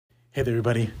Hey there,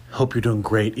 everybody. Hope you're doing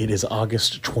great. It is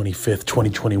August 25th,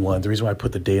 2021. The reason why I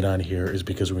put the date on here is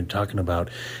because we're talking about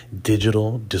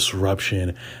digital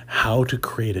disruption, how to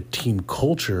create a team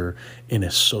culture in a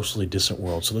socially distant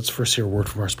world. So let's first hear a word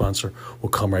from our sponsor. We'll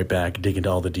come right back, dig into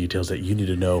all the details that you need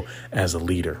to know as a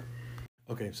leader.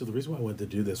 Okay, so the reason why I wanted to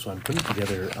do this, so I'm putting it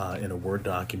together in a Word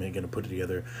document, going to put it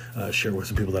together, share it with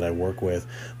some people that I work with,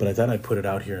 but I thought I'd put it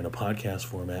out here in a podcast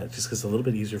format just because it's a little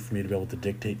bit easier for me to be able to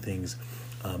dictate things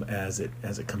as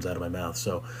it comes out of my mouth.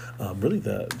 So really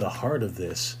the heart of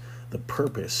this, the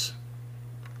purpose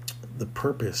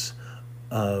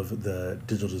of the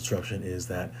digital disruption is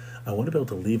that I want to be able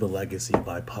to leave a legacy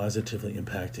by positively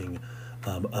impacting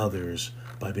others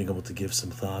by being able to give some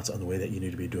thoughts on the way that you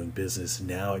need to be doing business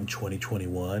now in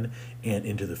 2021 and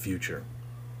into the future.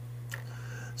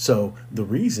 So the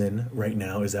reason right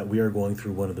now is that we are going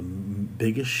through one of the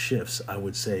biggest shifts, I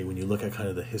would say, when you look at kind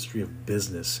of the history of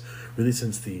business, really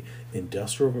since the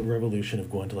Industrial Revolution of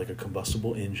going to like a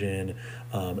combustible engine,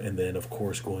 and then of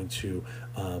course going to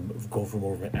go from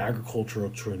more of an agricultural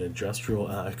to an industrial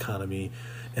economy,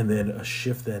 and then a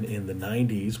shift then in the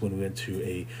 90s when we went to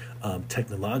a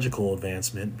technological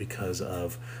advancement because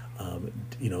of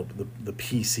the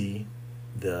PC,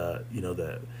 the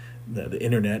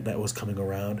internet that was coming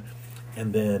around.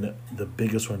 And then the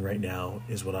biggest one right now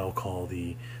is what I'll call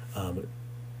the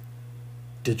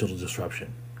digital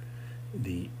disruption,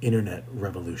 the internet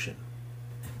revolution.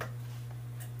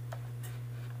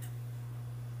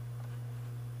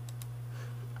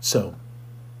 So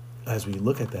as we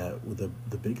look at that,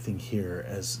 the big thing here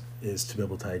is to be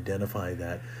able to identify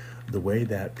that the way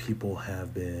that people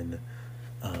have been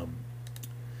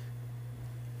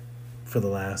for the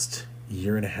last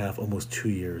year and a half, almost 2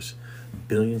 years,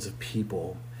 billions of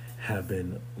people have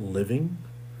been living,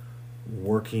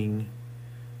 working,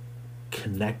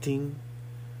 connecting,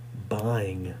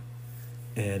 buying,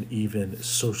 and even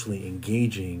socially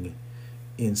engaging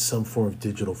in some form of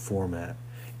digital format.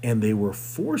 And they were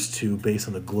forced to based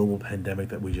on the global pandemic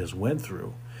that we just went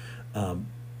through.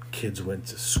 Kids went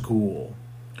to school.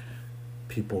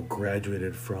 People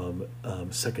graduated from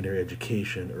secondary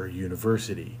education or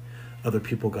university. Other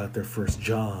people got their first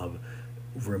job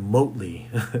remotely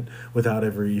without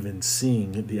ever even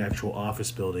seeing the actual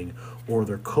office building or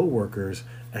their coworkers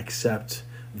except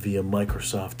via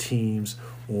Microsoft Teams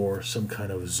or some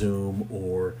kind of Zoom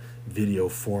or video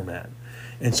format.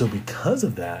 And so because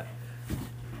of that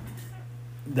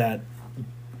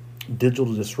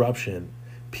digital disruption,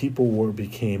 people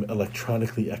became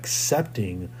electronically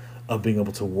accepting of being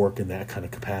able to work in that kind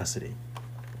of capacity.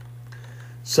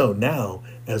 So now,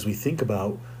 as we think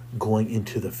about going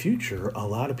into the future, a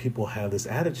lot of people have this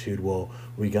attitude, well,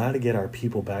 we got to get our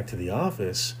people back to the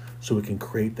office so we can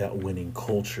create that winning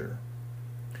culture.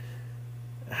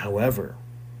 However,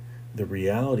 the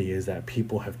reality is that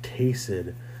people have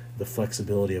tasted the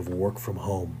flexibility of work from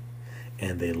home,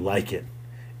 and they like it,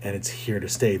 and it's here to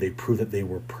stay. They prove that they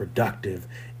were productive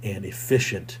and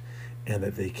efficient, and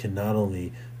that they can not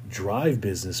only drive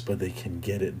business, but they can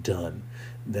get it done.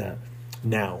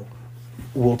 Now,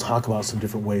 we'll talk about some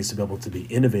different ways to be able to be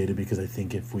innovative, because I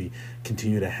think if we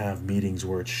continue to have meetings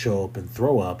where it's show up and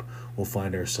throw up, we'll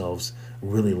find ourselves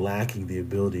really lacking the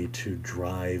ability to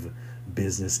drive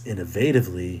business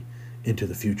innovatively into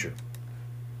the future.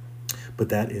 But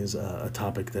that is a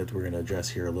topic that we're going to address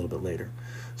here a little bit later.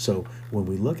 So when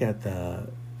we look at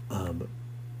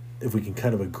if we can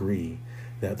kind of agree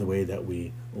that the way that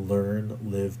we learn,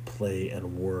 live, play,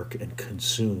 and work and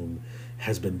consume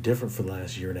has been different for the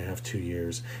last year and a half, 2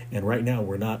 years. And right now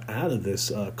we're not out of this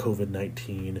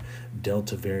COVID-19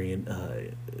 Delta variant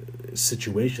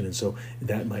situation. And so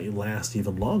that might last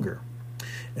even longer.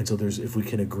 And so if we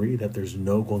can agree that there's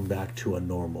no going back to a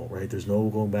normal, right? There's no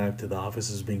going back to the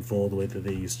offices being full the way that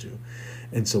they used to.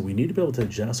 And so we need to be able to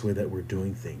adjust the way that we're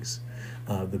doing things.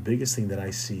 The biggest thing that I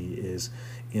see is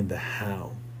in the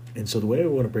how. And so the way I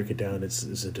want to break it down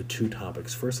is into two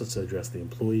topics. First, let's address the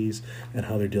employees and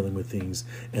how they're dealing with things,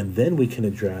 and then we can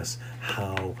address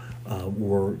how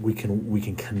we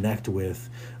can connect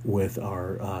with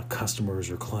our customers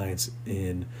or clients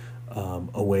in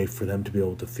a way for them to be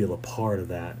able to feel a part of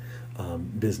that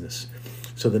business.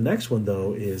 So the next one,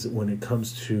 though, is when it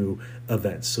comes to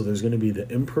events. So there's going to be the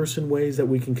in-person ways that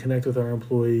we can connect with our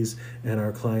employees and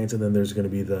our clients, and then there's going to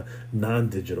be the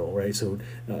non-digital, right? So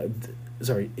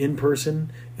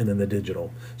in-person and then the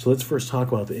digital. So let's first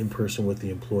talk about the in-person with the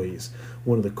employees.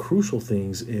 One of the crucial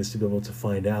things is to be able to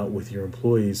find out with your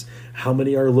employees how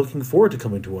many are looking forward to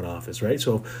coming to an office, right?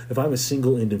 So if I'm a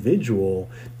single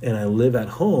individual and I live at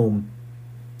home,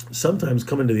 sometimes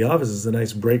coming to the office is a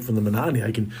nice break from the monotony.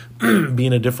 I can be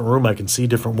in a different room. I can see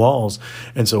different walls.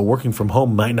 And so working from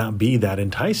home might not be that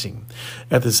enticing.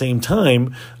 At the same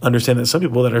time, understand that some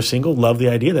people that are single love the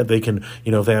idea that they can,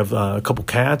 if they have a couple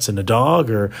cats and a dog,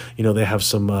 or, they have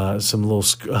some little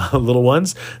little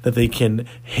ones, that they can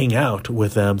hang out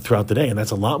with them throughout the day. And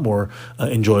that's a lot more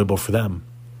enjoyable for them.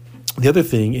 The other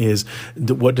thing is,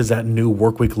 what does that new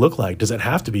work week look like? Does it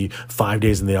have to be 5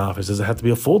 days in the office? Does it have to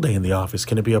be a full day in the office?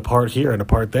 Can it be a part here and a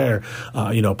part there?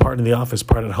 Part in the office,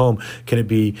 part at home? Can it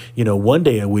be, 1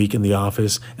 day a week in the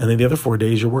office and then the other 4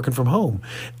 days you're working from home?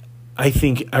 I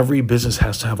think every business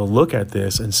has to have a look at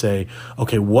this and say,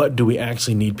 okay, what do we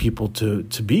actually need people to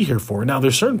be here for? Now,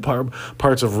 there's certain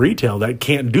parts of retail that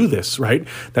can't do this, right?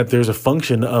 That there's a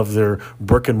function of their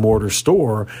brick and mortar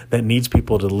store that needs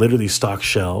people to literally stock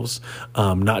shelves,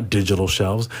 not digital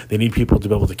shelves. They need people to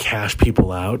be able to cash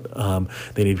people out.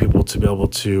 They need people to be able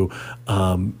to,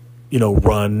 run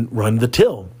the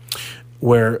till.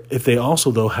 Where if they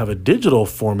also, though, have a digital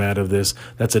format of this,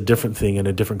 that's a different thing and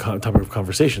a different topic of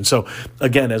conversation. So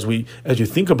again, as you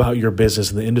think about your business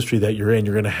and the industry that you're in,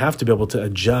 you're going to have to be able to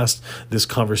adjust this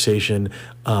conversation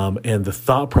and the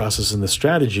thought process and the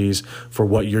strategies for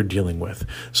what you're dealing with.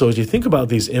 So as you think about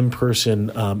these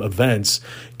in-person events,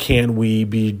 can we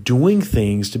be doing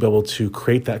things to be able to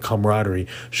create that camaraderie?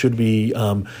 Should we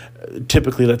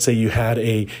typically, let's say you had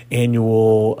an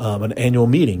annual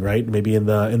meeting, right? Maybe in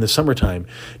the summertime.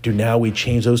 Do now we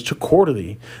change those to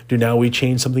quarterly? Do now we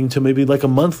change something to maybe like a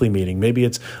monthly meeting? Maybe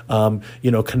it's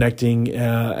connecting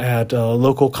at a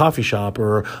local coffee shop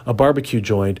or a barbecue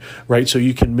joint, right? So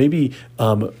you can maybe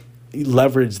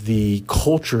leverage the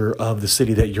culture of the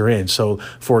city that you're in. So,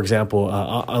 for example,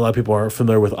 a lot of people are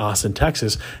familiar with Austin,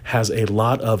 Texas, has a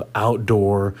lot of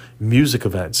outdoor music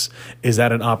events. Is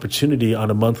that an opportunity on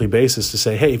a monthly basis to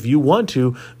say, hey, if you want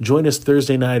to join us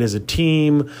Thursday night as a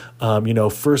team,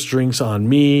 first drinks on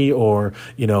me, or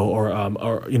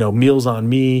meals on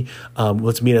me.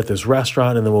 Let's meet at this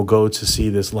restaurant, and then we'll go to see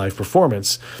this live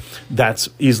performance. That's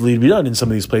easily to be done in some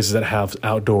of these places that have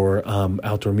outdoor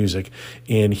music.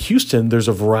 In Houston, there's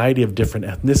a variety of different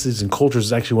ethnicities and cultures.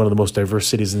 It's actually one of the most diverse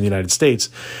cities in the United States.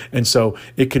 And so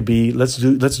it could be, let's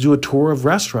do a tour of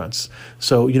restaurants.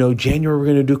 So, January we're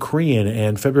going to do Korean,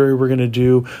 and February we're going to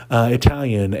do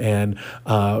Italian, and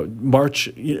March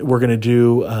we're going to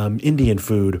do Indian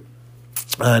food.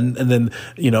 And then,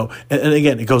 and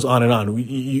again, it goes on and on.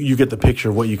 You get the picture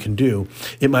of what you can do.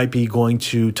 It might be going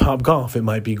to Top Golf. It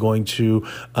might be going to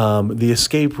the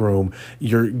escape room.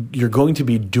 You're going to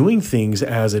be doing things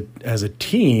as a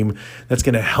team that's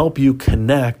going to help you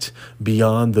connect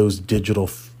beyond those digital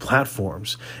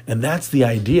platforms. And that's the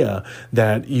idea,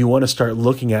 that you want to start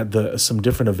looking at some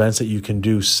different events that you can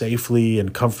do safely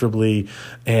and comfortably.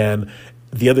 And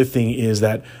the other thing is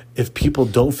that if people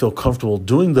don't feel comfortable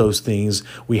doing those things,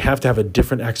 we have to have a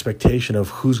different expectation of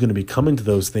who's going to be coming to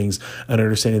those things, and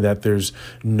understanding that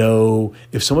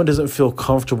if someone doesn't feel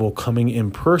comfortable coming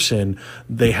in person,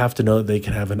 they have to know that they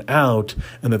can have an out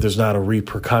and that there's not a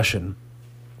repercussion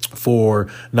for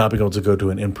not being able to go to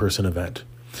an in-person event.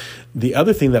 The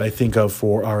other thing that I think of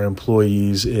for our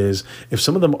employees is, if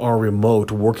some of them are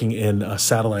remote, working in a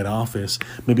satellite office,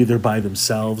 maybe they're by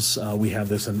themselves. We have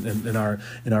this in our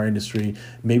industry.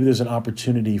 Maybe there's an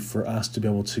opportunity for us to be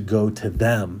able to go to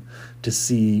them to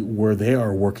see where they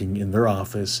are working in their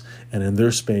office and in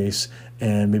their space,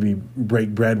 and maybe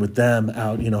break bread with them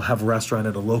out, have a restaurant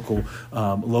at a local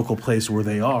place where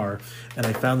they are. And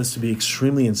I found this to be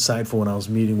extremely insightful when I was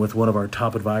meeting with one of our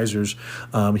top advisors.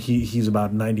 He's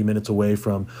about 90 minutes away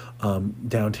from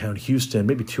downtown Houston,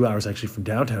 maybe 2 hours actually from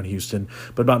downtown Houston,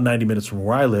 but about 90 minutes from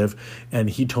where I live. And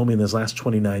he told me in his last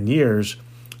 29 years,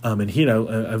 and he and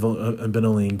I've been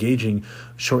only engaging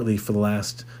shortly for the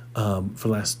last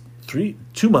 3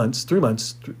 months,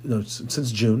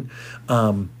 since June.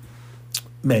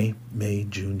 May,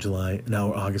 June, July,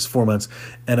 now August, 4 months.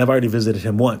 And I've already visited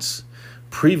him once.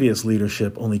 Previous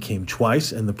leadership only came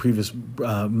twice, and the previous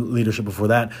leadership before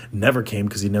that never came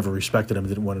because he never respected him,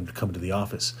 didn't want him to come to the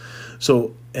office.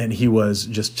 So, and he was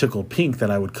just tickled pink that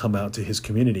I would come out to his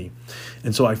community.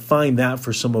 And so I find that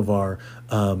for some of our,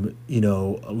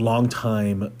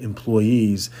 longtime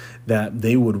employees, that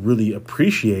they would really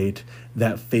appreciate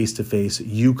that face-to-face,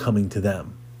 you coming to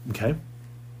them, okay?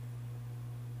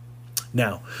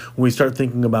 Now, when we start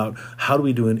thinking about how do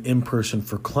we do an in-person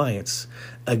for clients,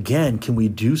 again, can we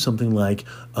do something like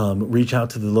reach out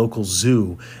to the local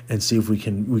zoo and see if we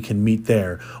can meet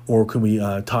there, or can we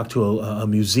talk to a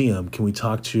museum? Can we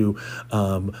talk to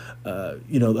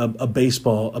a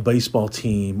baseball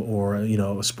team, or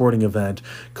a sporting event?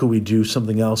 Could we do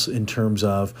something else in terms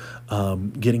of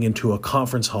getting into a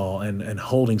conference hall and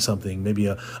holding something, maybe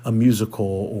a musical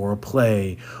or a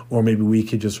play, or maybe we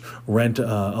could just rent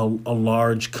a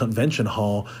large convention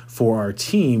hall for our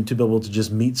team to be able to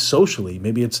just meet socially.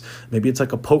 Maybe it's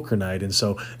like a poker night, and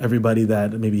so everybody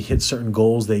that maybe hits certain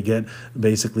goals, they get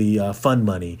basically fun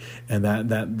money, and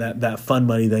that fun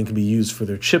money then can be used for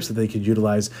their chips that they could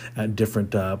utilize at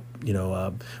different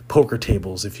poker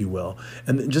tables, if you will.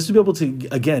 And just to be able to,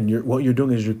 again, what you're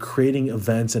doing is you're creating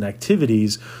events and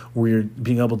activities where you're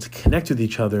being able to connect with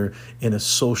each other in a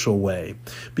social way,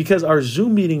 because our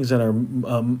Zoom meetings and our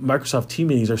Microsoft Team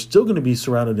meetings are still going to be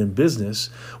surrounded in business.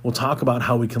 We'll talk about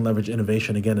how we can leverage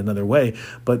innovation again another way,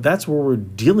 but that's where we're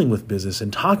dealing with business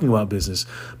and talking about business,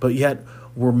 but yet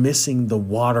we're missing the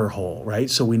water hole, right?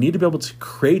 So we need to be able to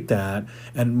create that,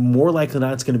 and more likely than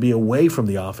not, it's going to be away from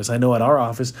the office. I know at our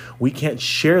office, we can't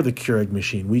share the Keurig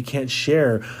machine. We can't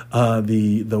share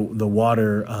the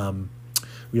water.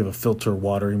 We have a filter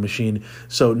watering machine,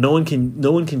 so no one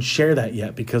can share that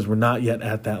yet, because we're not yet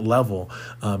at that level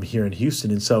here in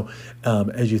Houston. And so,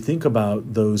 as you think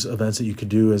about those events that you could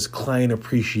do as client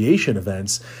appreciation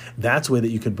events, that's a way that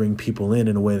you could bring people in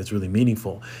a way that's really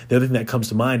meaningful. The other thing that comes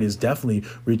to mind is definitely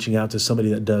reaching out to somebody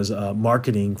that does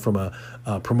marketing from a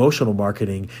promotional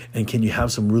marketing, and can you have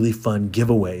some really fun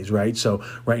giveaways, right? So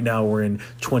right now we're in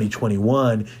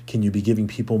 2021. Can you be giving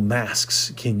people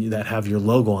masks? That have your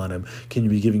logo on them? Can you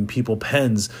be giving people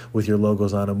pens with your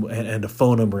logos on them, and a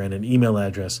phone number and an email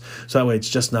address? So that way it's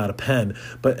just not a pen.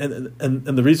 But and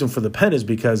the reason for the pen is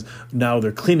because now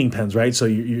they're cleaning pens, right? So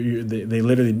they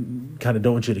literally kind of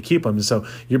don't want you to keep them. So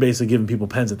you're basically giving people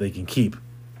pens that they can keep.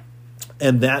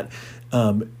 And that,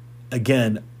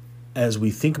 again, as we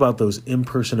think about those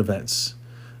in-person events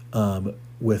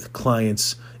with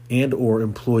clients and or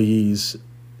employees,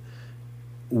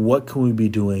 what can we be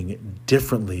doing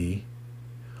differently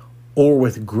or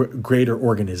with greater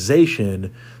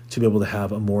organization to be able to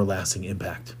have a more lasting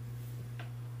impact?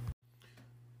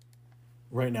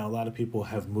 Right now, a lot of people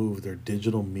have moved their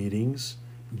digital meetings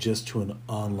just to an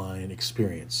online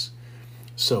experience.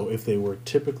 So if they were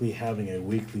typically having a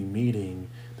weekly meeting,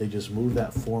 they just moved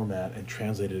that format and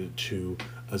translated it to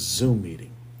a Zoom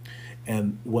meeting.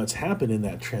 And what's happened in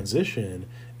that transition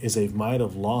is they might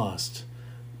have lost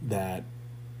that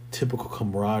typical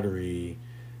camaraderie,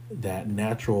 that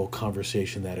natural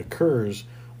conversation that occurs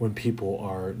when people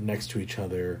are next to each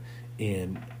other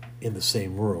in the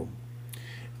same room.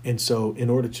 And so in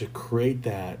order to create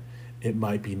that, it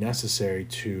might be necessary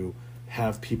to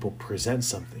have people present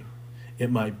something. It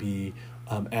might be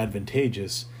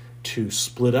advantageous to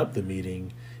split up the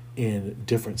meeting in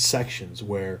different sections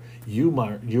where you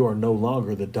are no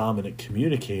longer the dominant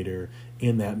communicator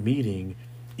in that meeting,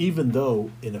 even though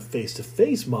in a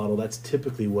face-to-face model, that's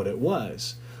typically what it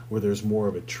was, where there's more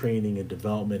of a training and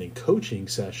development and coaching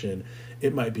session.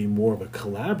 It might be more of a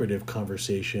collaborative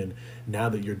conversation now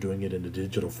that you're doing it in a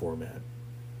digital format.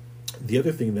 The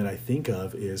other thing that I think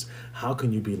of is how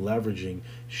can you be leveraging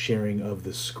sharing of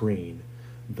the screen,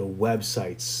 the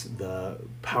websites, the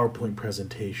PowerPoint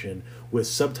presentation with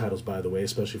subtitles, by the way,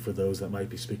 especially for those that might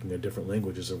be speaking a different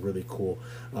language, is a really cool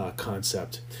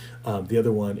concept. The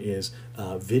other one is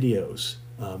videos,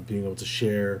 being able to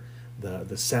share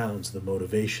the sounds, the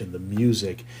motivation, the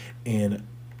music, and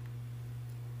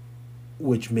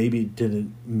which maybe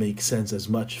didn't make sense as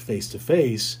much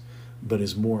face-to-face, but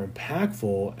is more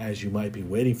impactful as you might be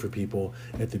waiting for people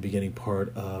at the beginning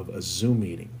part of a Zoom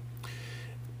meeting.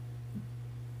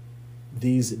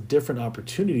 These different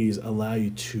opportunities allow you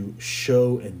to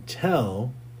show and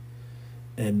tell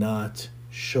and not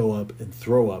show up and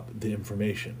throw up the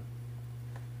information.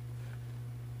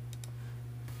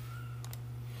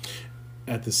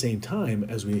 At the same time,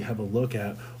 as we have a look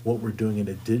at what we're doing in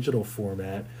a digital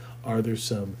format, are there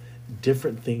some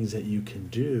different things that you can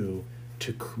do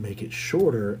to make it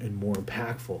shorter and more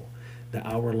impactful? The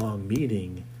hour-long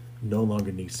meeting no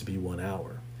longer needs to be 1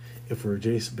 hour. If we're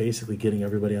just basically getting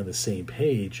everybody on the same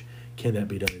page, can that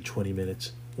be done in 20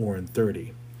 minutes or in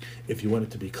 30? If you want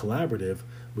it to be collaborative,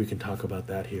 we can talk about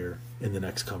that here in the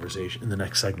next conversation, in the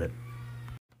next segment.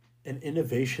 An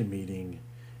innovation meeting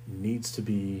needs to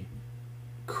be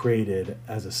created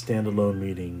as a standalone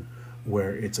meeting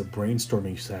where it's a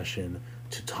brainstorming session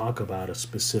to talk about a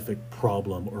specific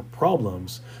problem or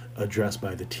problems addressed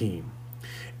by the team.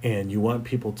 And you want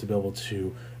people to be able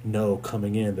to know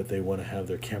coming in that they want to have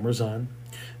their cameras on.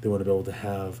 They want to be able to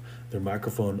have their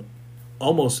microphone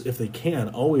almost, if they can,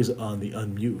 always on the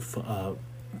unmute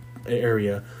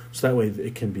area, so that way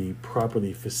it can be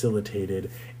properly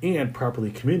facilitated and properly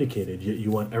communicated.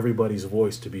 You want everybody's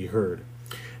voice to be heard.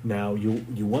 Now,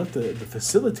 you want the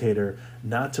facilitator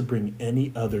not to bring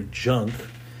any other junk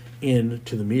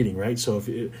into the meeting, right? So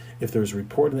if there's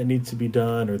reporting that needs to be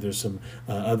done, or there's some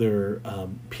other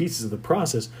pieces of the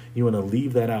process, you want to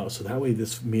leave that out. So that way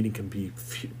this meeting can be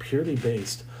purely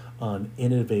based on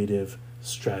innovative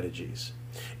strategies.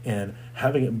 And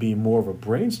having it be more of a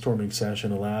brainstorming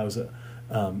session allows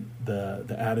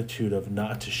the attitude of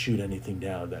not to shoot anything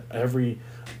down, that every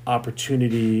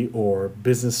opportunity or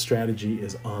business strategy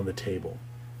is on the table.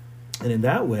 And in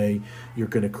that way, you're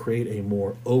going to create a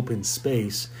more open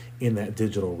space in that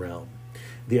digital realm.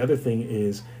 The other thing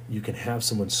is you can have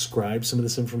someone scribe some of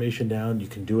this information down. You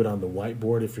can do it on the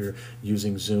whiteboard if you're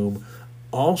using Zoom.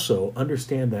 Also,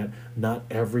 understand that not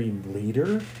every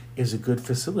leader is a good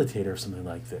facilitator of something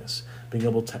like this. Being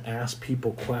able to ask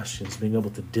people questions, being able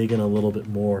to dig in a little bit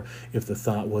more if the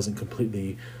thought wasn't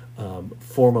completely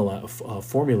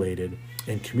formulated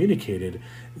and communicated,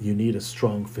 you need a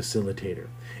strong facilitator.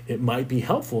 It might be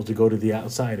helpful to go to the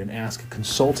outside and ask a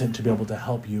consultant to be able to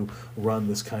help you run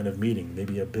this kind of meeting,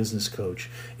 maybe a business coach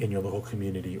in your local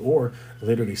community, or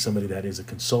literally somebody that is a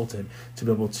consultant, to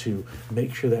be able to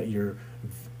make sure that you're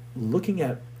looking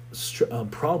at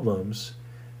problems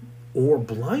or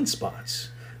blind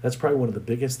spots. That's probably one of the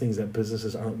biggest things that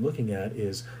businesses aren't looking at,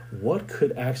 is what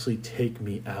could actually take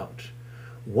me out?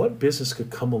 What business could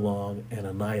come along and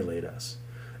annihilate us?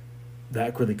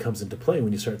 That really comes into play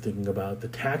when you start thinking about the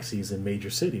taxis in major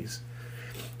cities.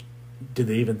 Did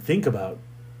they even think about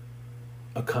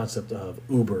a concept of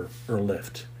Uber or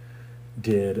Lyft?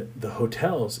 Did the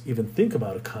hotels even think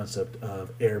about a concept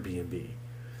of Airbnb?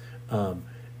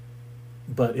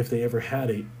 But if they ever had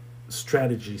a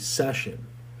strategy session,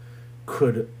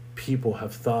 could people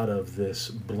have thought of this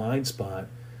blind spot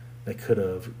that could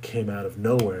have came out of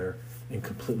nowhere and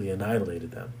completely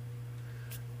annihilated them?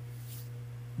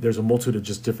 There's a multitude of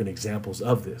just different examples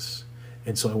of this.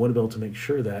 And so I want to be able to make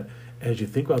sure that as you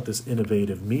think about this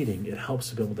innovative meeting, it helps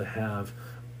to be able to have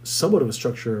somewhat of a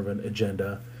structure of an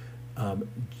agenda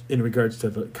in regards to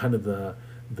the kind of the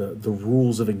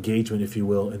rules of engagement, if you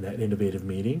will, in that innovative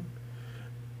meeting.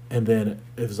 And then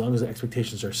as long as the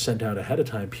expectations are sent out ahead of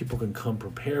time, people can come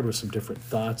prepared with some different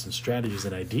thoughts and strategies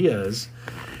and ideas.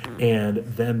 And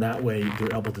then that way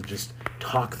they're able to just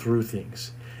talk through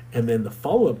things. And then the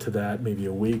follow-up to that, maybe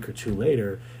a week or two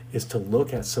later, is to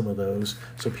look at some of those.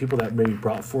 So people that maybe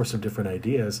brought forth some different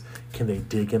ideas, can they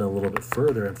dig in a little bit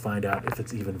further and find out if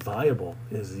it's even viable?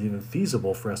 Is it even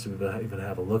feasible for us to even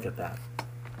have a look at that?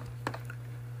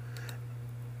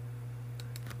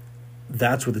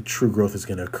 That's where the true growth is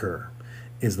going to occur,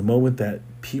 is the moment that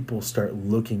people start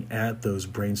looking at those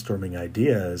brainstorming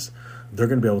ideas, they're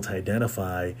going to be able to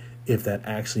identify if that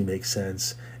actually makes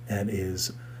sense and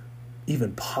is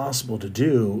even possible to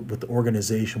do with the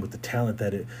organization, with the talent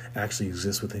that it actually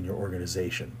exists within your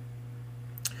organization.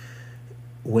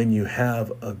 When you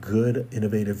have a good,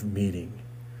 innovative meeting,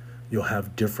 you'll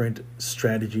have different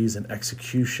strategies and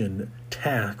execution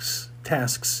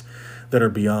tasks that are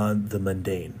beyond the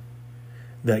mundane,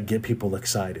 that get people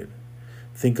excited.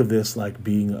 Think of this like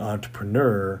being an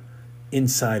entrepreneur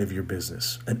inside of your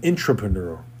business, an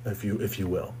intrapreneur, if you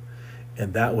will.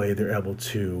 And that way they're able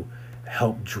to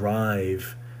help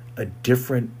drive a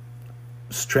different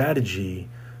strategy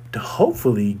to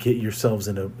hopefully get yourselves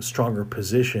in a stronger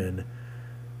position,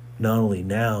 not only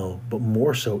now, but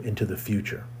more so into the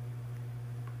future.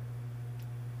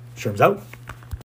 Sherm's out.